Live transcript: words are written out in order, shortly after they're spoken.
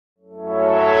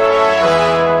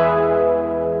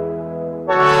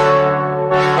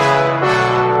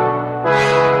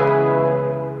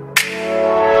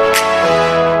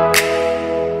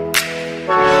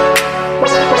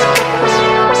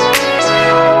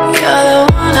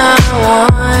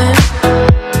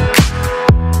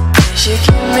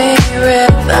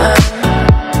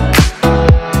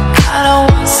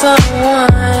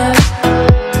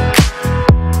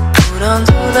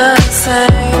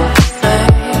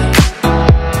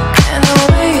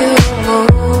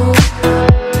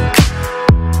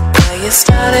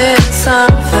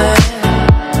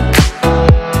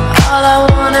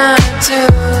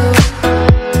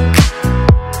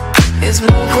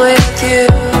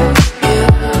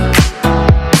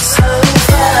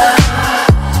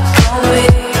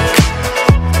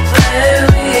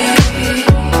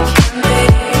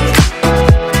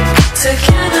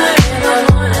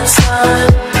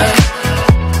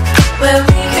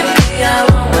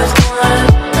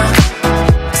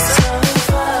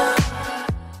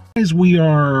we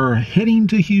are heading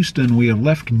to Houston. We have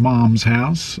left Mom's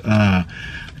house.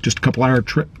 Just a couple hour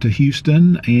trip to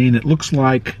Houston, and it looks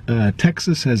like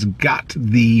Texas has got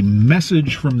the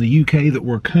message from the UK that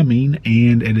we're coming,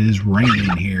 and it is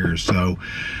raining here. So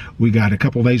we got a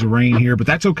couple days of rain here, but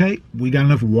that's okay. We got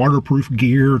enough waterproof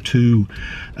gear to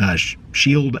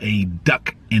shield a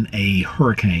duck in a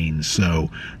hurricane, so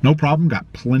no problem.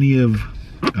 Got plenty of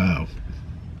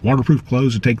waterproof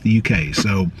clothes to take the UK.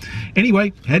 So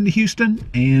anyway, heading to Houston,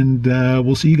 and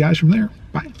we'll see you guys from there.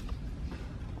 Bye.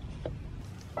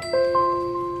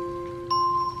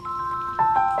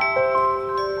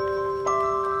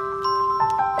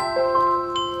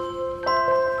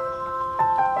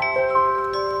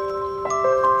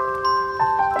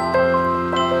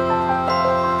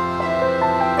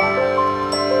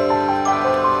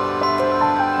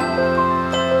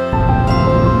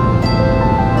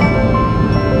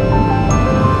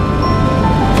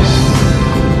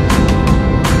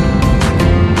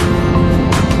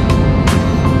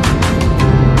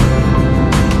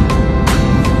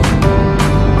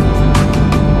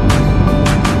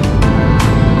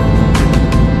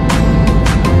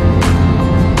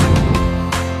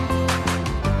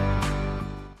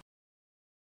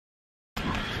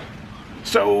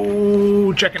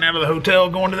 So, checking out of the hotel,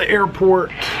 going to the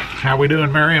airport. How we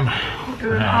doing, Miriam? We're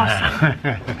doing awesome.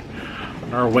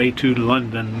 On our way to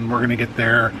London. We're going to get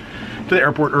there to the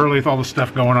airport early with all the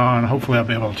stuff going on. Hopefully I'll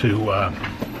be able to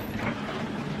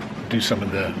do some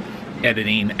of the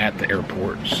editing at the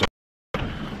airport. So,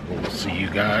 we'll see you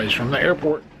guys from the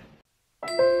airport.